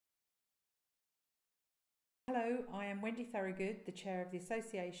Hello, I am Wendy Thorogood, the Chair of the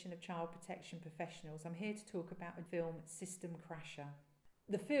Association of Child Protection Professionals. I'm here to talk about the film System Crasher.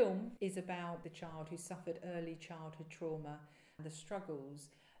 The film is about the child who suffered early childhood trauma and the struggles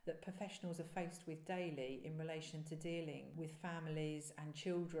that professionals are faced with daily in relation to dealing with families and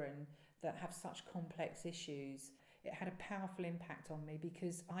children that have such complex issues. It had a powerful impact on me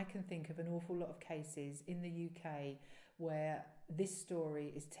because I can think of an awful lot of cases in the UK where this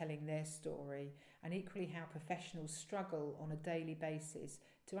story is telling their story, and equally how professionals struggle on a daily basis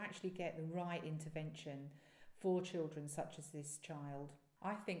to actually get the right intervention for children such as this child.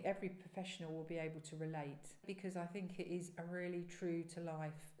 I think every professional will be able to relate because I think it is a really true to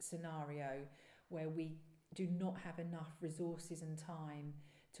life scenario where we do not have enough resources and time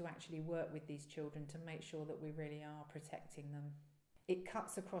to actually work with these children to make sure that we really are protecting them. It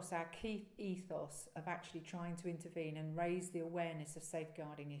cuts across our key ethos of actually trying to intervene and raise the awareness of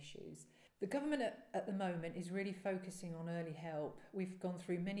safeguarding issues. The government at the moment is really focusing on early help. We've gone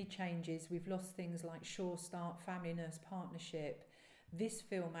through many changes. We've lost things like Sure Start, Family Nurse Partnership. This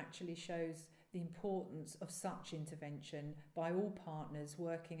film actually shows the importance of such intervention by all partners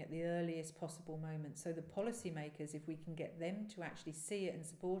working at the earliest possible moment. So the policymakers, if we can get them to actually see it and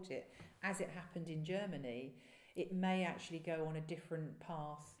support it, as it happened in Germany, it may actually go on a different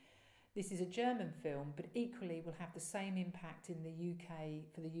path. This is a German film, but equally will have the same impact in the UK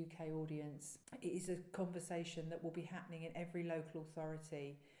for the UK audience. It is a conversation that will be happening in every local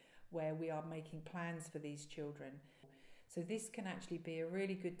authority where we are making plans for these children. So this can actually be a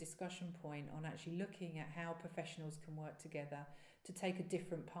really good discussion point on actually looking at how professionals can work together to take a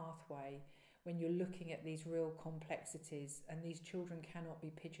different pathway when you're looking at these real complexities, and these children cannot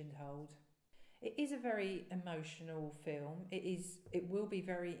be pigeonholed. It is a very emotional film. It will be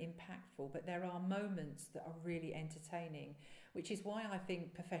very impactful, but there are moments that are really entertaining, which is why I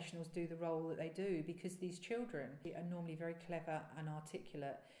think professionals do the role that they do, because these children are normally very clever and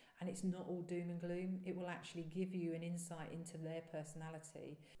articulate, and it's not all doom and gloom. It will actually give you an insight into their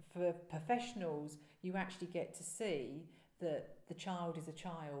personality. For professionals, you actually get to see that the child is a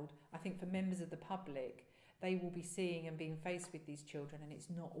child. I think for members of the public, they will be seeing and being faced with these children, and it's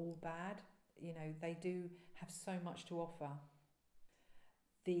not all bad. You know, they do have so much to offer.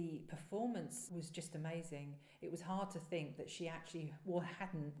 The performance was just amazing. It was hard to think that she actually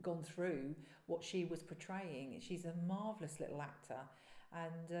hadn't gone through what she was portraying. She's a marvellous little actor,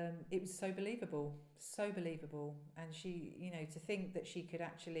 and it was so believable. And she, you know, to think that she could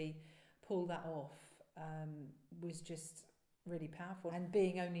actually pull that off was just really powerful. And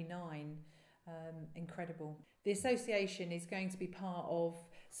being only 9, incredible. The association is going to be part of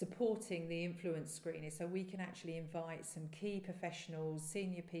supporting the influence screening, so we can actually invite some key professionals,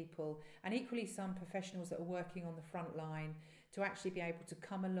 senior people, and equally some professionals that are working on the front line to actually be able to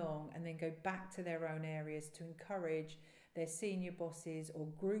come along and then go back to their own areas to encourage their senior bosses or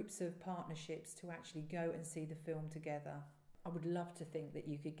groups of partnerships to actually go and see the film together. I would love to think that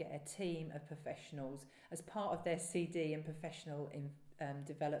you could get a team of professionals as part of their CD and professional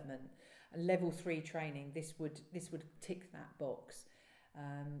development. And level 3 training, this would tick that box,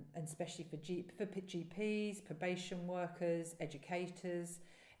 and especially for GPs, probation workers, educators.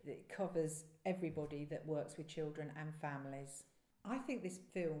 It covers everybody that works with children and families. I think this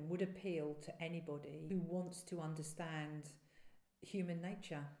film would appeal to anybody who wants to understand human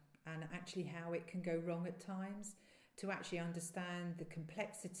nature and actually how it can go wrong at times, to actually understand the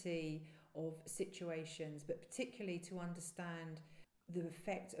complexity of situations, but particularly to understand the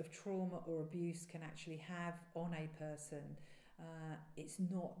effect of trauma or abuse can actually have on a person. It's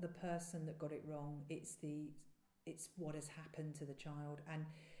not the person that got it wrong, it's what has happened to the child. And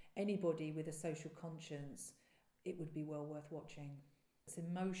anybody with a social conscience, it would be well worth watching. It's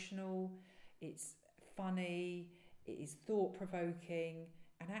emotional, it's funny, it is thought-provoking,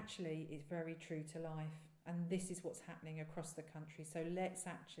 and actually it's very true to life. And this is what's happening across the country. So let's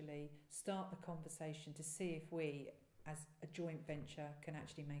actually start the conversation to see if we, as a joint venture, can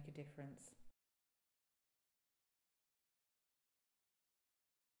actually make a difference.